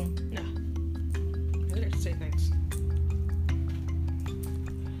 You're welcome. No. I didn't say thanks.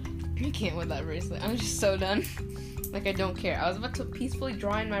 I can't with that bracelet. I'm just so done. Like, I don't care. I was about to peacefully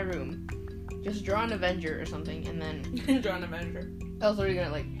draw in my room. Just draw an Avenger or something, and then... Draw an Avenger. I was already gonna,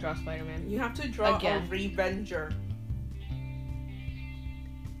 like, draw Spider-Man. You have to draw again. a Revenger.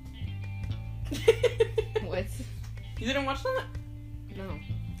 What? You didn't watch that? No.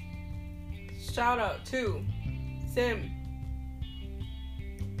 Shout out to Sim.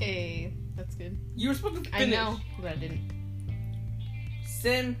 Hey, that's good. You were supposed to finish. I know, but I didn't.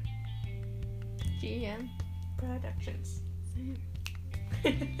 Sim GM Productions.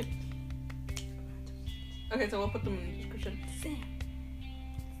 Okay, so we'll put them in the description.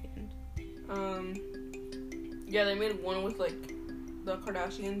 Yeah, they made one with like the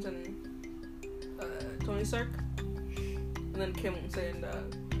Kardashians and Tony Stark, and then Kim saying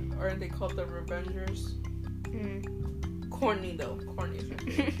aren't they called the Revengers? Corny though, corny.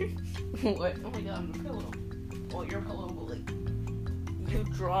 What? Oh my god, I'm a pillow. Well, your pillow will like You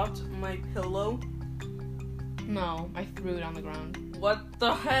dropped my pillow? No, I threw it on the ground. What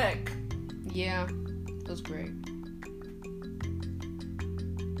the heck? Yeah, it was great.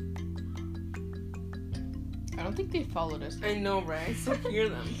 I don't think they followed us. I know, right? I still hear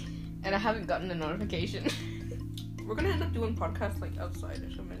them. And I haven't gotten a notification. We're gonna end up doing podcasts like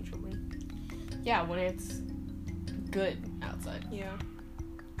outside-ish eventually. Yeah, when it's good outside. Yeah.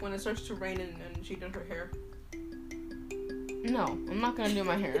 When it starts to rain and she does her hair. No, I'm not gonna do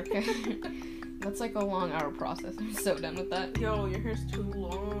my hair, okay? That's like a long hour process. I'm so done with that. Yo, your hair's too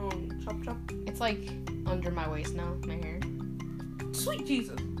long. Chop, chop. It's like under my waist now, my hair. Sweet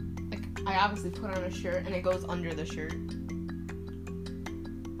Jesus. Like, I obviously put on a shirt and it goes under the shirt.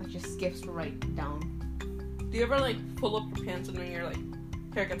 Like, just skips right down. Do you ever, like, pull up your pants and then your, like,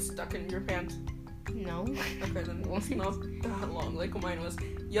 hair gets stuck in your pants? No. Okay, then it's not that long like mine was.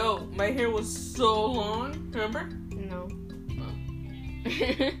 Yo, my hair was so long. Remember? No. Oh.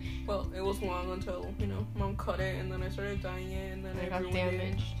 Well, it was long until, Mom cut it, and then I started dyeing it, and then I I got ruined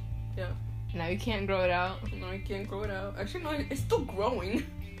damaged. it. Yeah. Now you can't grow it out. No, I can't grow it out. Actually, no, it's still growing.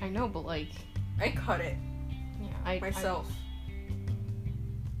 I know, but like... I cut it. Yeah, myself.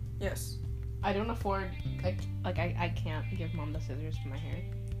 Yes. I don't afford... Like I can't give Mom the scissors for my hair.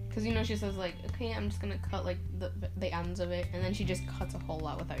 Because, she says, like, okay, I'm just gonna cut, like, the ends of it. And then she just cuts a whole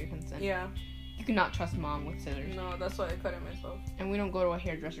lot without your consent. Yeah. You cannot trust Mom with scissors. No, that's why I cut it myself. And we don't go to a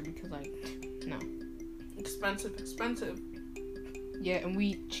hairdresser because, like, no. Expensive. Yeah, and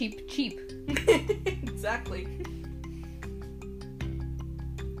we cheap. Exactly.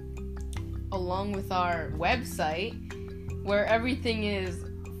 Along with our website, where everything is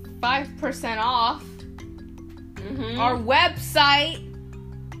 5% off. Mm-hmm. Our website.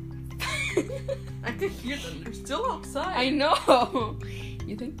 I could hear them. They're still outside. I know.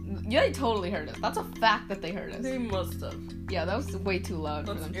 You think? Yeah, they totally heard us. That's a fact that they heard us. They must have. Yeah, that was way too loud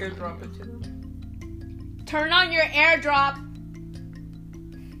Let's for them. airdrop it to them. Turn on your airdrop.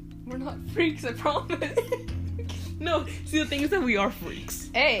 We're not freaks, I promise. No, see, the thing is that we are freaks.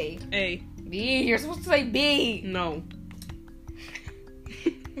 A. A. B. You're supposed to say B. No.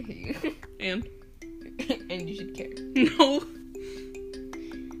 And? And you should care. No.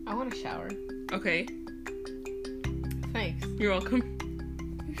 I want a shower. Okay. Thanks. You're welcome.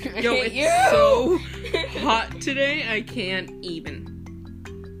 Yo, it's so hot today, I can't even.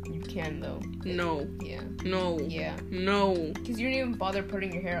 You can, though. No. Yeah. No. Yeah. No. Because you didn't even bother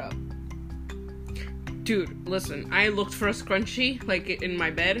putting your hair up. Dude, listen, I looked for a scrunchie, like, in my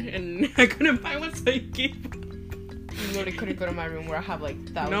bed, and I couldn't find one, so I gave up. You literally couldn't go to my room where I have, like,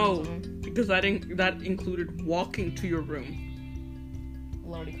 thousands of them. Because that included walking to your room.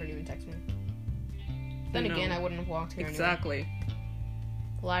 Literally couldn't even text me. Then again, I wouldn't have walked here exactly. Anyway.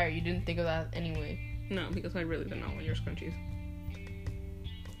 Liar, you didn't think of that anyway. No, because I really did not want your scrunchies.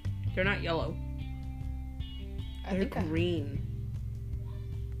 They're not yellow. They're green.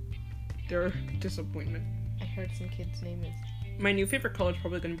 They're a disappointment. I heard some kid's name is... My new favorite color is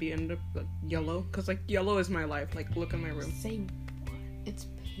probably going to be like, yellow. Because, like, yellow is my life. Like, look in my room. Say what? It's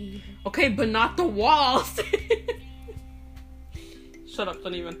pink. Okay, but not the walls. Shut up,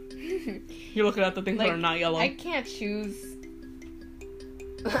 don't even. You're looking at the things that are not yellow. I can't choose.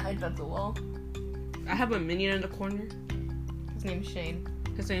 That's a wall. I have a minion in the corner. His name's Shane.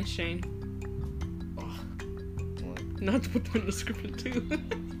 His name's Shane. Oh. Not to put them in the description too.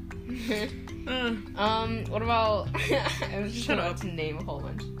 What about... I was just Shut about up. to name a whole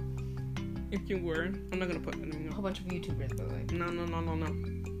bunch. If you were, I'm not gonna put anything A up. whole bunch of YouTubers, by the way. No.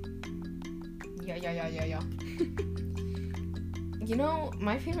 Yeah. You know,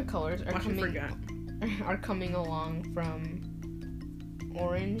 my favorite colors are coming along from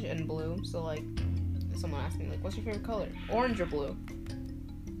orange and blue. So, like, if someone asked me, like, what's your favorite color? Orange or blue?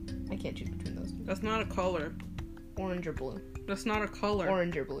 I can't choose between those two. That's not a color. Orange or blue? That's not a color.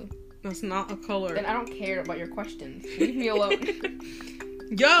 Orange or blue? That's not a color. Then I don't care about your questions. Leave me alone.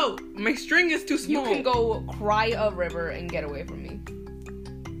 Yo, my string is too small. You can go cry a river and get away from me.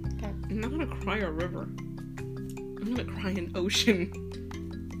 Okay. I'm not gonna cry a river. I'm gonna cry an ocean.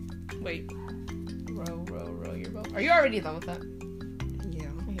 Wait. Row your boat. Are you already done with that? Yeah.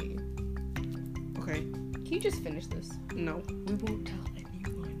 I hate you. Okay. Can you just finish this? No. We won't tell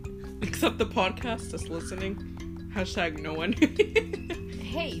anyone. Except the podcast that's listening. # no one.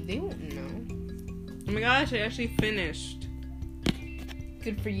 Hey, they won't know. Oh my gosh, I actually finished.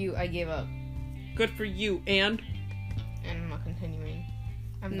 Good for you, I gave up. Good for you, and I'm not continuing.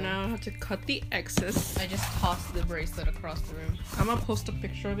 I'm done. now I have to cut the excess. I just tossed the bracelet across the room. I'm gonna post a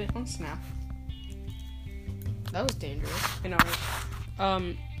picture of it on Snap. That was dangerous. I know,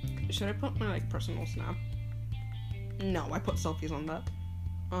 right? Should I put my, like, personal Snap? No, I put selfies on that.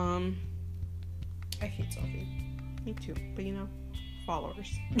 I hate selfie. Me too, but you know,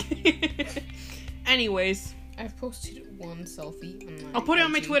 followers. Anyways, I've posted one selfie on my I'll put it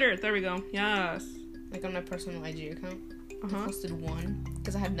on my IG. Twitter. There we go. Yes. Like on my personal IG account. I Uh-huh. posted one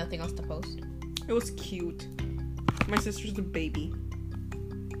because I had nothing else to post. It was cute. My sister's a baby.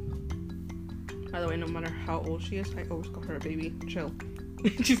 By the way, no matter how old she is, I always call her a baby. Chill.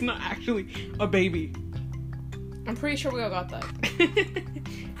 She's not actually a baby. I'm pretty sure we all got that.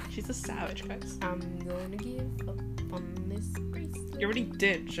 She's a savage, guys. I'm gonna give up on this bracelet. You already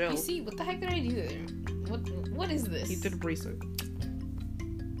did, chill. You see, what the heck did I do there? What is this? You did a bracelet.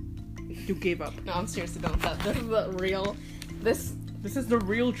 You gave up. No, I'm seriously done with that. This is the real. This This is the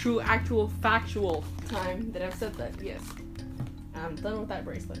real, true, actual, factual. time that I've said that. Yes. I'm done with that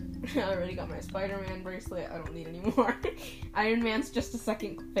bracelet. I already got my Spider-Man bracelet. I don't need any more. Iron Man's just a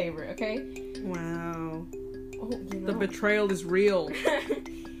second favorite, okay? Wow. Oh, you know. The betrayal is real.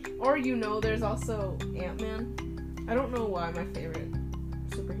 Or there's also Ant-Man. I don't know why my favorite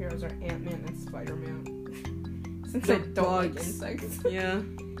superheroes are Ant-Man and Spider-Man. Since The I don't like bugs. insects. Yeah.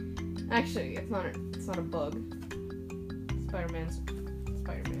 Actually, it's not a bug. Spider-Man.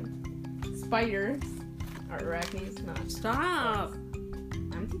 Spiders are arachnids, not. Stop.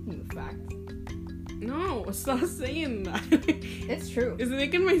 I'm teaching you facts. No, stop saying that. It's true. It's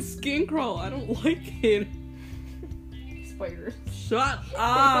making my skin crawl. I don't like it. Spiders. Shut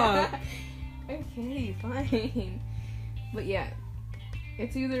up. Okay, fine. But yeah,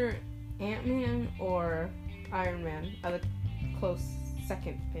 it's either Ant-Man or Iron Man are the close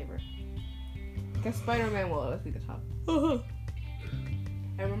second favorite. Because Spider-Man will always be the top.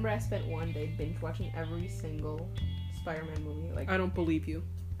 I remember I spent one day binge watching every single Spider-Man movie. Like I don't believe you.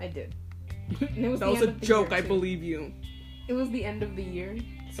 I did. And it was That the was end a of the joke. year, I too. believe you. It was the end of the year,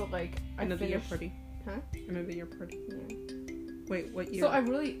 so like I End of the year finished. party. Huh? End of the year party. Yeah. Wait, what year? So I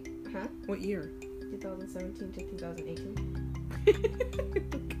really, What year? 2017 to 2018.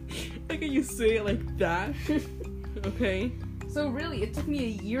 Like how you say it like that. Okay. So really, it took me a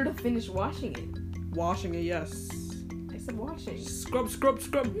year to finish watching it. Washing it, yes. I said watching. Scrub, scrub,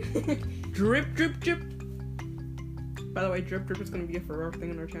 scrub. Drip, drip, drip. By the way, drip, drip is gonna be a forever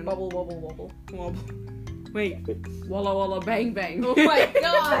thing on our channel. Bubble, wubble, wubble. Wobble. Wait. Walla, walla, bang, bang. Oh my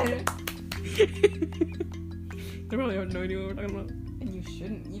god! They probably have no idea what we're talking about. And you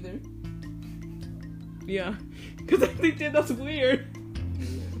shouldn't either. Yeah. Because I think that's weird.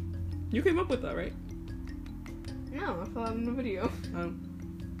 You came up with that, right? No, I saw it in the video.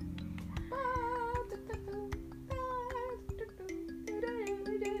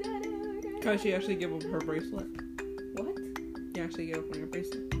 Because she actually gave up her bracelet. What? You actually gave up on your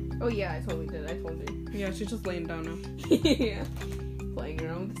bracelet. Oh yeah, I totally did. I told you. Yeah, she's just laying down now. Yeah. Playing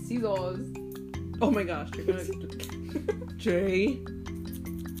around with the scissors. Oh my gosh, you're gonna... Jay.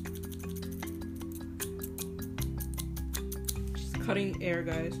 She's cutting air,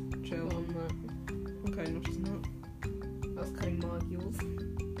 guys. Chill. No, I'm not. Okay, no, she's not. I was cutting molecules.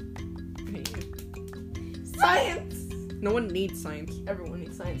 I hate you. Science! No one needs science. Everyone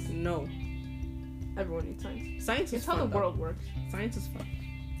needs science. No. Everyone needs science. Science is It's how fun, the though. world works. Science is fun.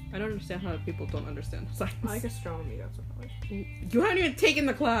 I don't understand how people don't understand science. I like astronomy, that's what I like. You haven't even taken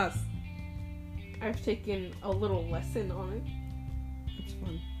the class. I've taken a little lesson on it. It's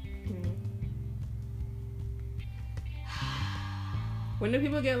fun. Mm. When do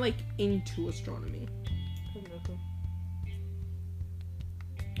people get, like, into astronomy? I have no clue.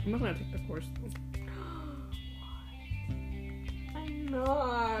 I'm not gonna take the course, though. I'm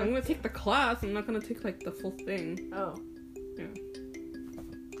not. I'm gonna take the class. I'm not gonna take, like, the full thing. Oh.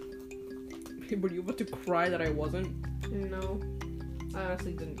 Were you about to cry that I wasn't? No. I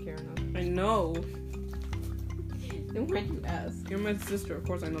honestly didn't care enough. I know. Then why'd you ask? You're my sister. Of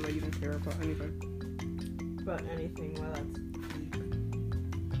course I know that you don't care about anything. About anything, well, that's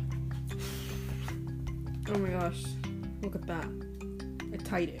Oh my gosh. Look at that. I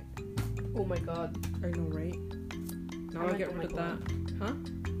tied it. oh my god. I know, right? Now I get rid of that. Huh?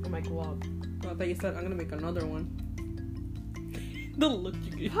 Oh my glob. Well, I thought you said I'm gonna make another one. The look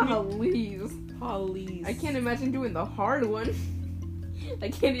you gave me. Please. Please. I can't imagine doing the hard one. I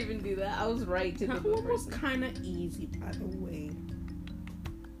can't even do that. I was right to do That the one was first one. kind of easy, by the way.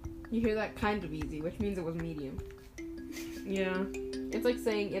 You hear that? Kind of easy, which means it was medium. Yeah. It's like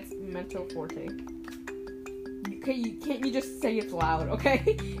saying it's mental forte. Can't you just say it's loud,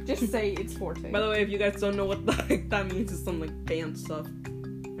 okay? Just say it's forte. By the way, if you guys don't know what the heck that means, it's some like band stuff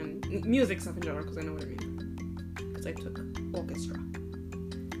and music stuff in general, because I know what I mean. Because I took orchestra.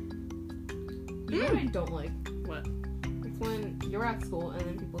 You know what I don't like? What? It's when you're at school and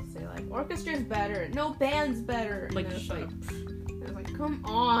then people say like, orchestra's better, no, band's better. And Like, then it's shut like, up. and it's like, come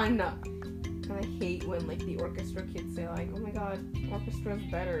on. And I hate when, like, the orchestra kids say, like, oh my god, orchestra's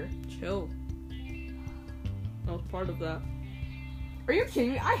better. Chill. I was part of that. Are you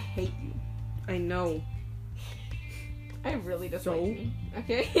kidding me? I hate you. I know. I really dislike you.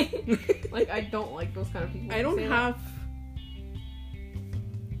 Okay? Like, I don't like those kind of people. I don't have...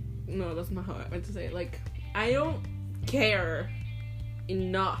 No, that's not how I meant to say it. Like, I don't care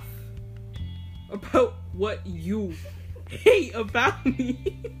enough about what you hate about me.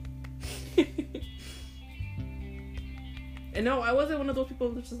 And no, I wasn't one of those people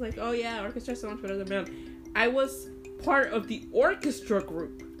that's just like, oh yeah, orchestra is so much better than band. I was part of the orchestra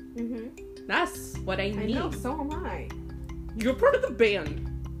group. Mm-hmm. That's what I mean. I know, so am I. You're part of the band.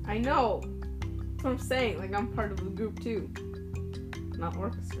 I know. That's what I'm saying. Like, I'm part of the group too. Not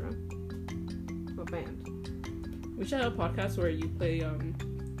orchestra, but band. We should have a podcast where you play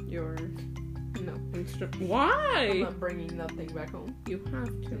your instrument. Why? I'm not bringing nothing back home. You have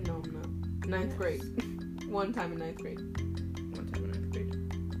to. No, I'm not. 9th grade. One time in 9th grade. One time in 9th grade.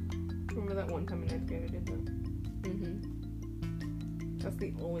 Remember that one time in 9th grade I did that? Mm-hmm. That's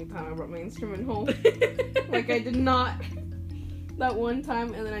the only time I brought my instrument home. Like, I did not. That one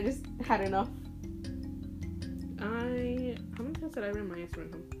time, and then I just had enough. How many times did I bring my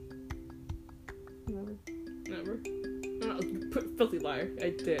instrument home? Never. No, filthy liar. I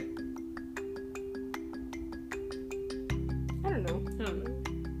did. I don't know.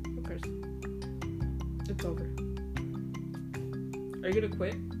 Of course. It's over. Are you gonna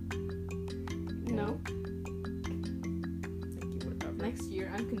quit? No. Thank you, whatever. Next year,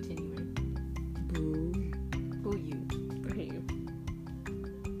 I'm continuing. Boo. Boo you. I hate you.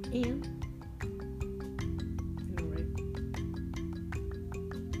 And? I know, right?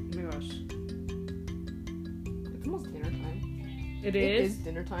 Oh my gosh. It's almost dinner time. It It is? is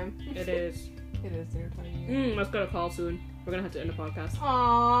dinner time. It is. It is dinner time. Yeah. Let's go to call soon. We're gonna have to end the podcast.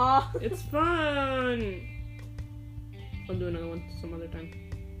 Aww. It's fun! I'll do another one some other time.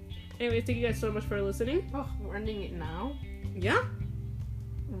 Anyways, thank you guys so much for listening. Oh, we're ending it now? Yeah?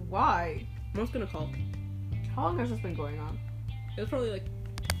 Why? Mom's gonna call. How long has this been going on? It was probably like...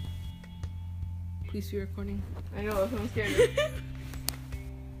 Please be recording. I know, that's what I'm scared of.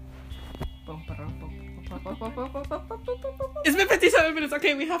 It's been 57 minutes.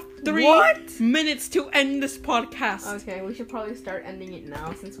 Okay, we have 3 minutes to end this podcast. Okay, we should probably start ending it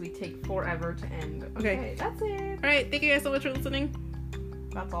now since we take forever to end. Okay, that's it. Alright, thank you guys so much for listening.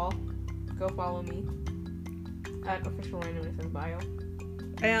 That's all. Go follow me at Official Randomness in bio.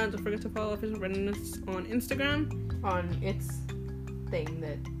 And don't forget to follow Official Randomness on Instagram. On its thing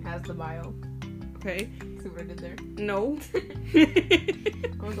that has the bio. Okay. See what I did there? No.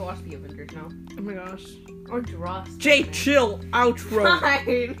 I'm gonna go watch the Avengers now. Oh my gosh. Or draw. Jay, chill. Outro.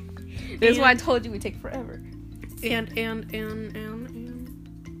 Fine. This is why I told you we take forever. And.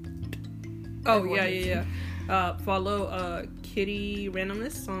 Oh, yeah. Follow Kitty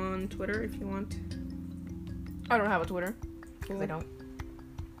Randomness on Twitter if you want. I don't have a Twitter. Because I don't.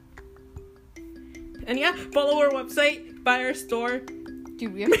 And yeah, follow our website, buy our store.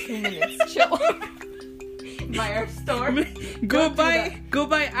 Dude, we have 2 minutes. Chill. Buy our store. Go buy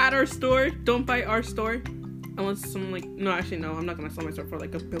at our store. Don't buy our store. Unless someone like... No, actually, no. I'm not going to sell my store for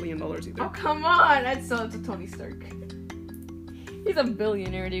like $1 billion either. Oh, come on. I'd sell it to Tony Stark. He's a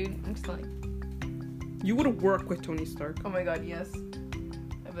billionaire, dude. I'm just like... You would work with Tony Stark. Oh my god, yes.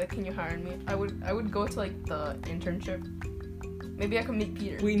 I'd be like, can you hire me? I would go to like the internship. Maybe I could meet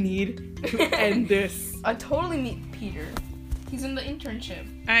Peter. We need to end this. I'd totally meet Peter. He's in the internship.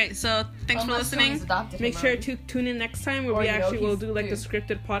 Alright, so thanks for listening. Make sure to tune in next time where we actually will do like the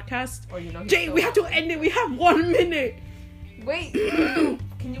scripted podcast. Or Jay, we have to end it. We have 1 minute. Wait.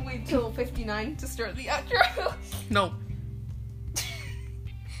 Can you wait till 59 to start the outro? No.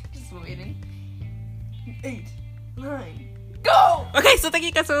 Just waiting. 8, 9, go! Okay, so thank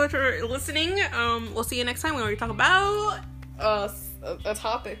you guys so much for listening. We'll see you next time when we talk about a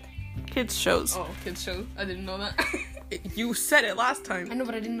topic. Kids shows. Oh, kids shows. I didn't know that. You said it last time. I know,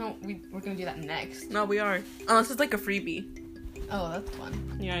 but I didn't know we were gonna do that next. No, we are. Unless it's like a freebie. Oh, that's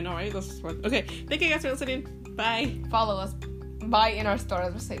fun. Yeah, I know, right? This is fun. Okay, thank you guys for listening. Bye. Follow us. Buy in our store. I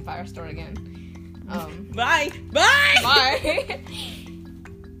was gonna say buy our store again. Bye. Bye. Bye.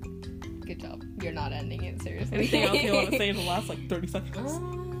 Good job. You're not ending it, seriously. Anything else you want to say in the last like 30 seconds?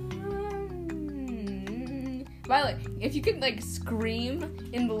 Violet, if you could like scream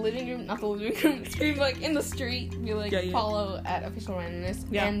in the living room, not the living room, scream like in the street, be like follow at Official Randomness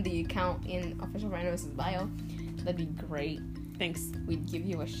and the account in Official Randomness' bio, that'd be great. Thanks. We'd give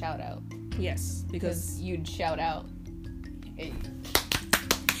you a shout out. Yes, because you'd shout out. Hey.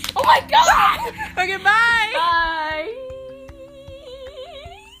 Oh my god! Okay, bye! Bye!